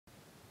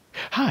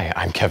Hi,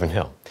 I'm Kevin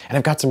Hill, and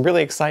I've got some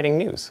really exciting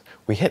news.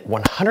 We hit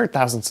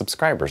 100,000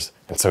 subscribers,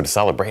 and so to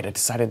celebrate, I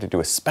decided to do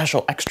a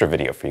special extra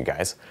video for you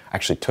guys. I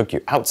actually took you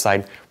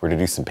outside. We're going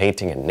to do some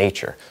painting in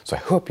nature, so I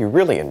hope you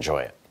really enjoy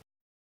it.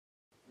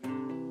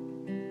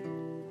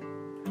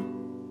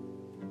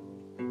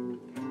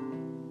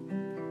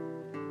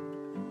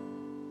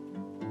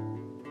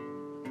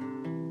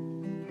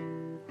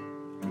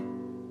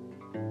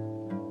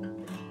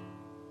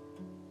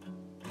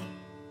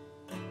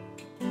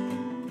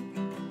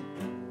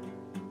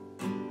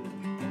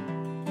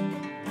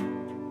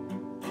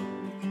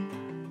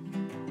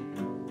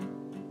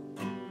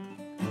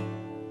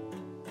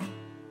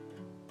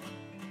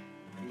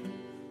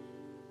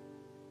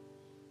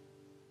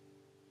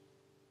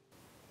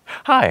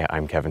 Hi,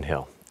 I'm Kevin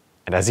Hill,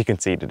 and as you can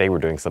see, today we're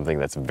doing something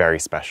that's very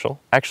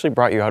special. I actually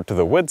brought you out to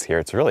the woods here.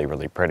 It's really,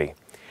 really pretty.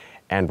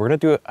 And we're gonna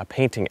do a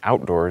painting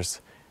outdoors,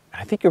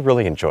 and I think you'll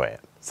really enjoy it.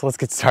 So let's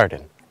get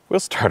started. We'll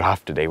start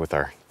off today with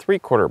our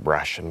 3/4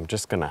 brush, and I'm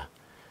just gonna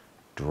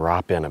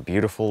drop in a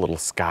beautiful little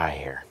sky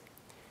here.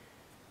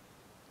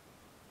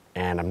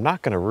 And I'm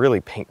not gonna really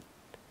paint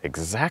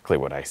exactly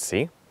what I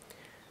see.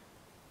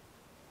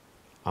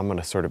 I'm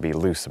gonna sort of be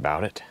loose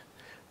about it.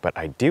 But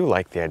I do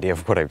like the idea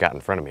of what I've got in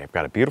front of me. I've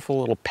got a beautiful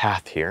little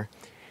path here,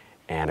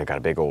 and I've got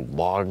a big old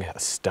log, a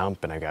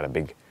stump, and I've got a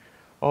big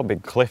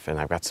cliff, and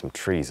I've got some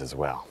trees as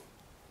well.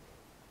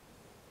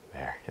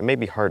 There. It may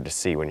be hard to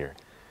see when you're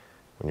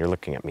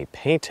looking at me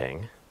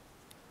painting,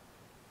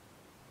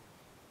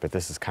 but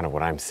this is kind of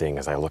what I'm seeing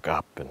as I look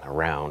up and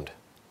around,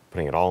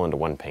 putting it all into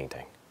one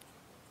painting.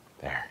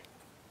 There.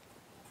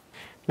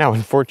 Now,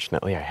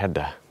 unfortunately, I had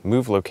to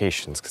move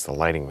locations because the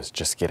lighting was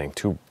just getting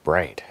too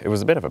bright. It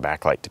was a bit of a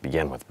backlight to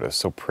begin with, but it was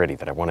so pretty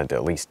that I wanted to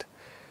at least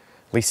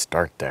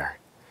start there.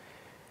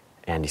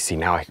 And you see,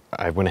 now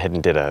I went ahead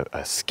and did a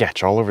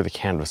sketch all over the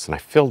canvas, and I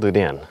filled it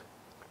in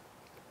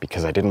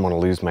because I didn't want to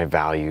lose my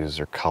values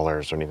or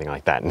colors or anything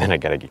like that. And then I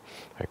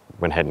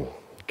went ahead and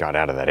got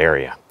out of that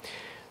area.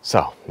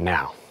 So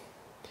now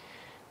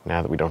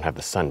that we don't have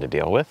the sun to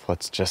deal with,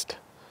 let's just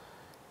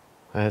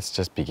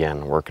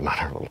begin working on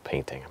our little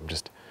painting.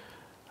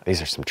 These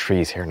are some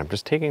trees here, and I'm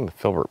just taking the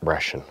filbert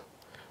brush and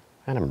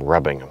I'm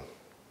rubbing them.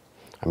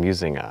 I'm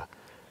using a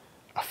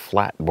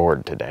flat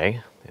board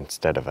today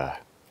instead of a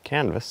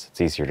canvas. It's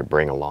easier to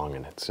bring along,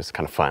 and it's just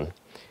kind of fun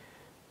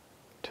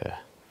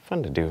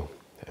to do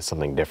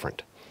something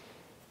different.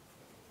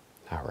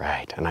 All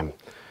right, and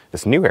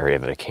this new area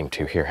that I came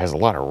to here has a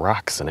lot of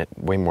rocks in it,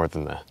 way more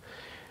than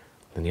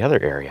the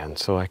other area, and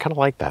so I kind of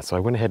like that. So I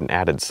went ahead and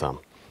added some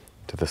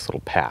to this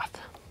little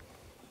path,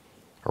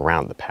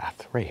 around the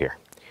path, right here.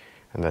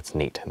 And that's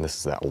neat. And this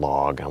is that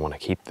log. I want to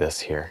keep this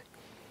here.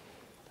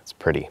 That's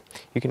pretty.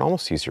 You can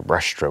almost use your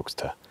brush strokes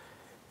to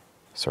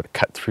sort of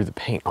cut through the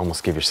paint,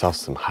 almost give yourself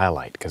some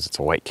highlight, because it's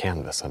a white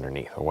canvas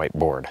underneath, a white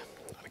board,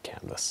 not a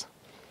canvas.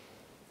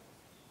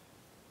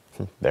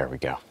 There we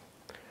go.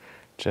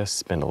 Just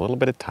spend a little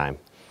bit of time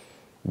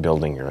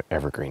building your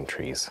evergreen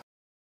trees.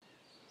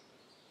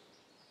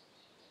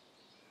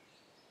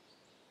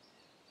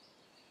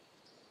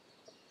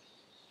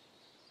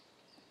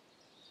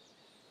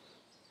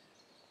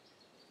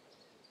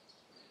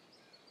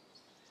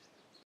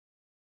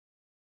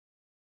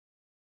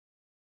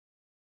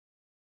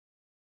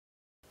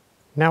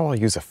 Now I'll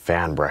use a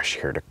fan brush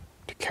here to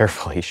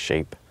carefully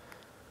shape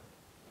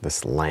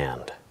this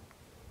land.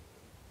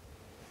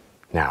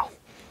 Now,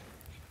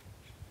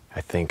 I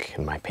think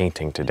in my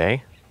painting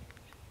today,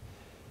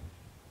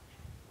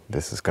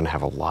 this is going to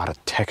have a lot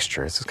of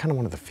texture. This is kind of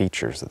one of the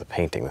features of the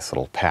painting, this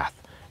little path.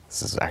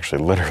 This is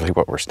actually literally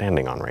what we're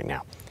standing on right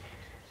now.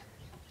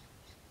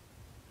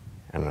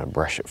 I'm going to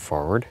brush it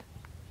forward.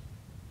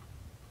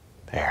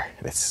 There,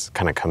 this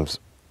kind of comes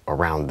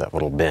around that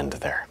little bend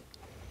there.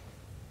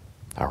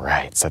 All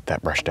right, set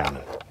that brush down,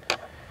 and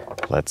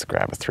let's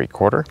grab a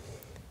 3/4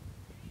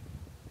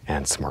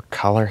 and some more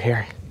color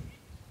here.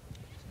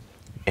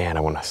 And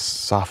I want to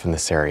soften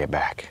this area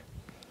back.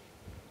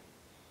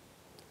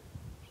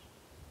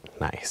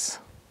 Nice.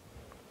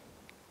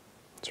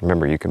 So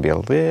remember, you can be a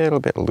little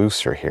bit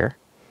looser here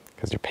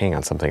because you're painting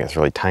on something that's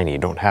really tiny. You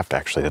don't have to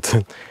actually,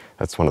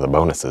 that's one of the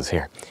bonuses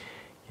here.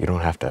 You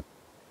don't have to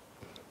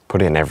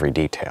put in every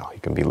detail.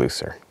 You can be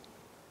looser.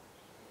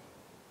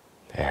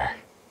 There.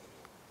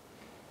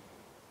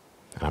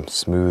 And I'm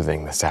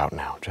smoothing this out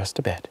now, just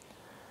a bit.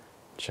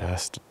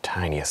 Just the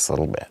tiniest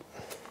little bit.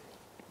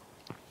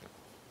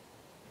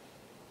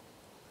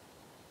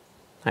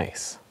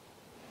 Nice.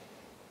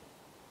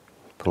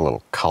 Put a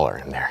little color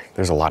in there.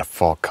 There's a lot of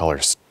fall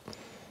colors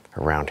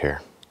around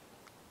here.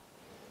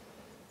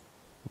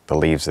 The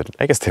leaves,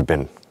 I guess they've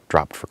been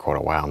dropped for quite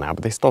a while now,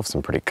 but they still have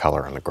some pretty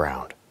color on the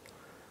ground.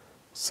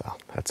 So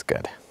that's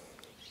good.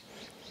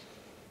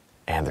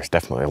 And there's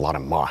definitely a lot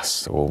of moss,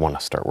 so we'll want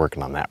to start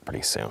working on that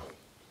pretty soon.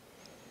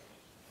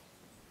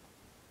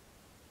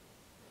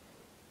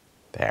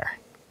 There.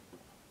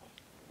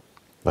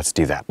 Let's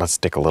do that. Let's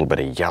stick a little bit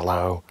of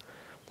yellow,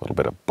 a little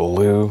bit of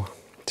blue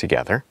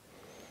together.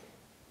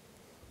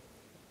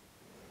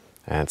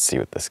 And see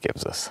what this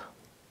gives us.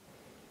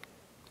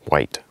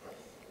 white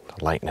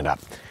to lighten it up.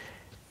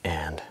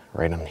 And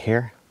right on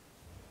here,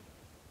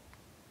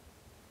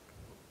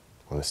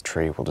 on this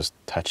tree, we'll just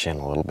touch in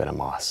a little bit of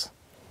moss.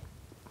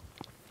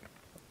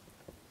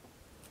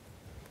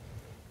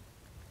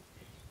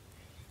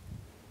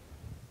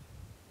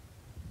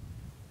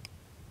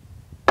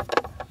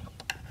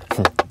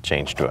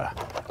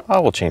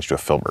 We'll change to a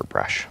filbert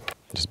brush.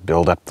 Just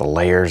build up the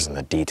layers and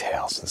the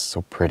details. It's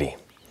so pretty.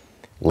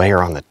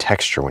 Layer on the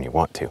texture when you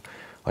want to,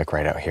 like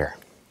right out here.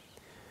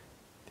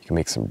 You can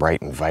make some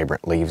bright and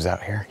vibrant leaves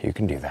out here. You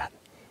can do that.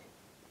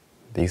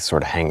 These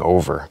sort of hang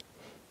over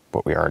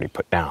what we already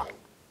put down.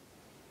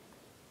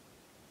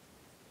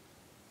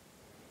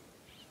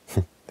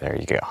 There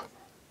you go.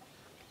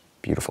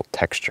 Beautiful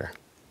texture.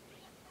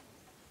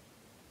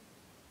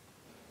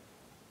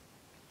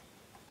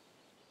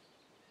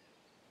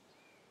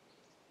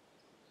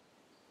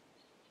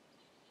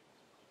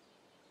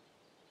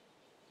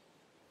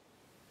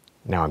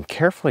 Now I'm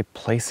carefully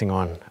placing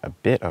on a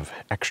bit of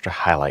extra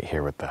highlight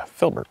here with the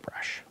filbert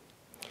brush.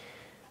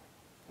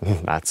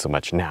 Not so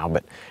much now,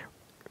 but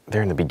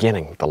there in the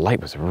beginning, the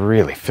light was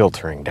really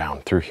filtering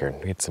down through here, and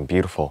we had some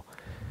beautiful,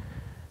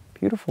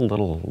 beautiful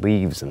little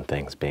leaves and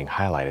things being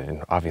highlighted,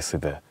 and obviously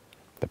the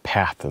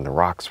path and the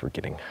rocks were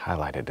getting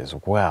highlighted as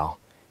well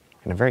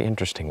in a very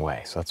interesting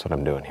way. So that's what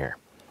I'm doing here.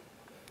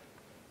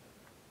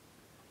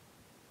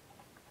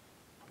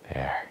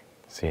 There.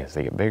 See, as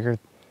they get bigger,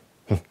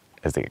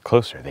 as they get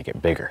closer, they get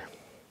bigger.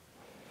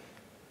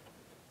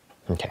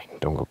 Okay,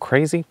 don't go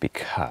crazy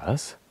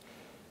because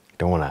you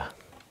don't want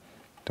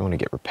to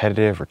get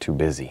repetitive or too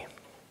busy.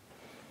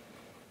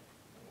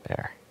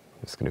 There.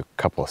 I'm just going to do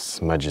a couple of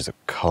smudges of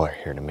color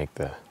here to make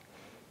the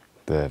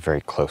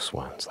very close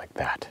ones like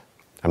that.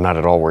 I'm not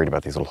at all worried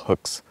about these little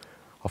hooks.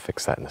 I'll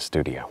fix that in the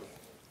studio.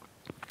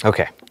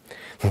 Okay,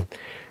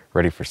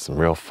 ready for some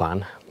real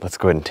fun? Let's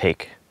go ahead and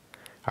take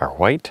our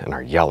white and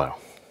our yellow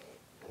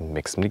and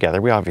mix them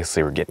together. We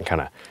obviously were getting kind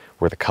of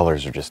where the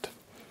colors are just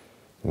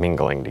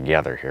mingling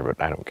together here,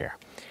 but I don't care.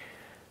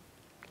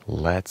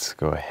 Let's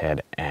go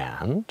ahead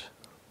and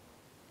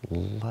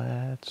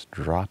let's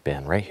drop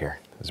in right here,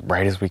 as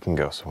bright as we can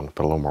go. So I want to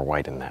put a little more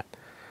white in that.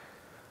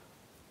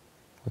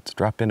 Let's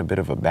drop in a bit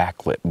of a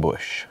backlit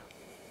bush,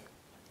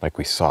 like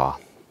we saw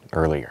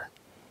earlier.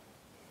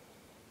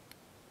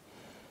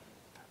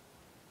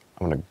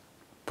 I'm going to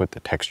put the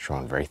texture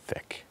on very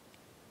thick.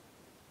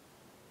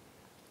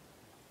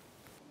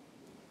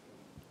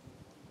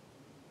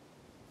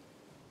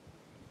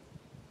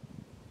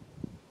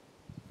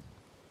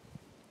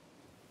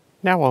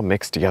 Now I'll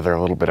mix together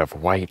a little bit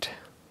of white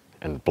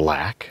and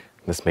black.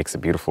 This makes a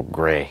beautiful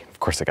gray. Of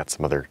course, I got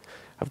some other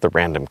of the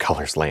random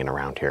colors laying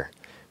around here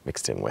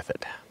mixed in with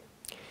it.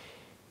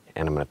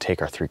 And I'm going to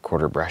take our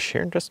 3/4 brush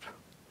here and just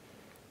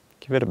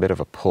give it a bit of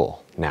a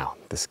pull. Now,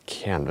 this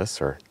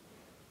canvas or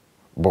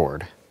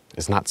board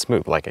is not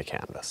smooth like a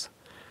canvas.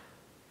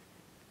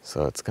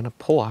 So it's going to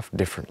pull off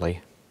differently,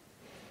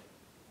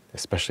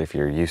 especially if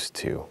you're used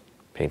to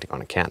painting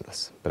on a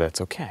canvas, but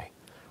that's okay.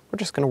 We're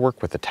just going to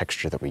work with the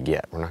texture that we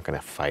get. We're not going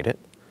to fight it.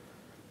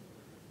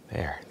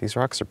 There, these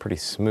rocks are pretty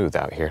smooth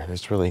out here.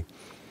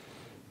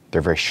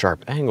 They're very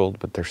sharp angled,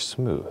 but they're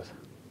smooth.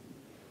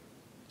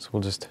 So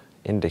we'll just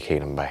indicate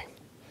them by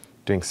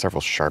doing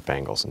several sharp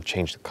angles and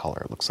change the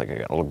color. It looks like I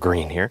got a little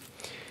green here.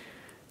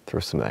 Throw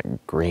some of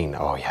that green.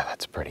 Oh yeah,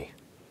 that's pretty.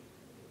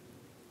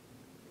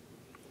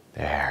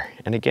 There,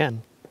 and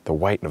again, the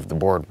white of the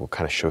board will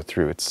kind of show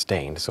through. It's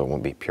stained, so it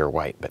won't be pure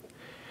white, but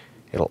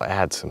it'll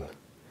add some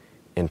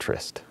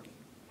interest.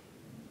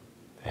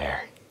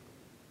 There.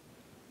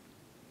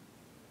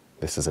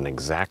 This isn't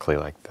exactly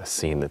like the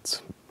scene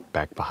that's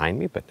back behind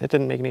me, but it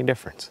didn't make any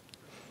difference.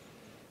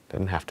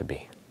 Didn't have to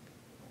be.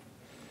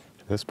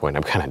 At this point,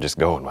 I'm kind of just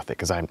going with it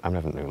because I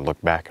haven't even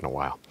looked back in a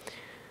while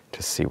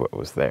to see what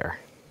was there.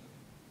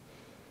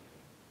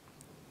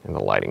 And the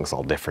lighting's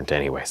all different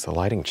anyway, so the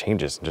lighting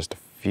changes in just a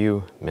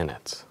few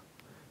minutes.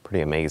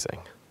 Pretty amazing.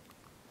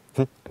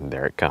 And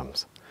there it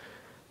comes.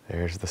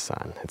 There's the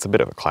sun. It's a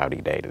bit of a cloudy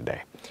day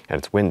today, and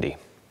it's windy.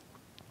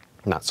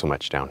 Not so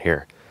much down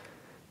here,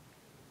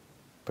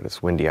 but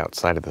it's windy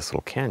outside of this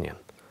little canyon.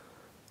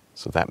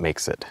 So that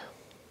makes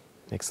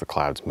the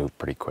clouds move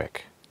pretty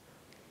quick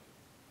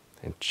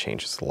and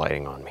changes the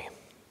lighting on me.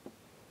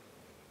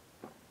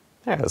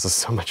 Yeah, this is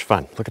so much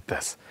fun. Look at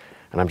this.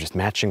 And I'm just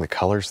matching the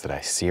colors that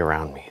I see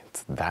around me.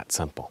 It's that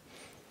simple.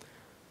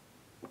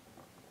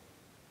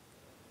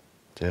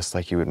 Just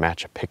like you would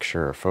match a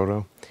picture or a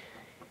photo,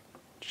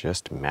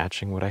 just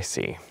matching what I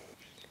see.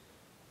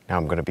 Now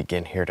I'm going to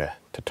begin here to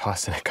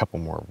toss in a couple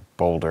more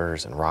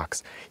boulders and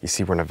rocks. You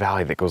see, we're in a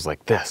valley that goes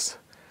like this.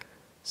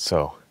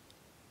 So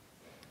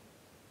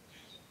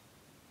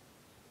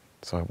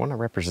I want to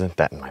represent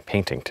that in my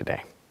painting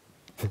today.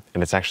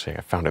 And it's actually,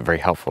 I found it very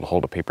helpful to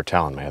hold a paper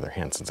towel in my other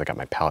hand since I got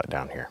my palette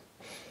down here.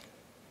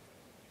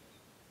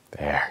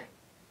 There.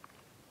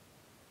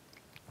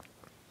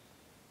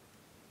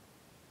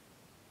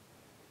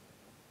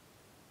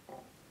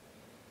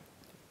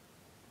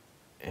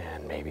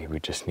 And maybe we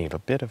just need a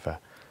bit of a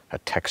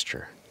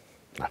texture,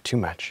 not too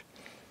much.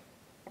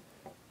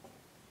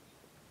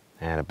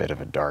 And a bit of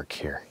a dark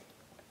here.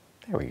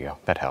 There we go,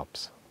 that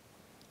helps.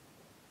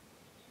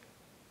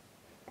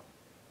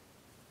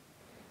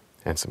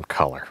 And some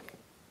color.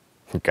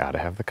 You gotta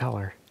have the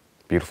color.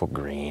 Beautiful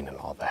green and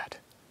all that.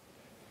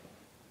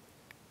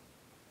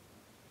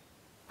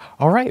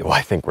 All right, well,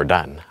 I think we're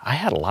done. I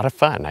had a lot of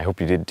fun. I hope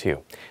you did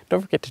too.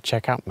 Don't forget to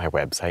check out my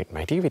website,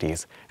 my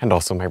DVDs, and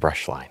also my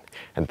brush line.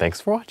 And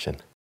thanks for watching.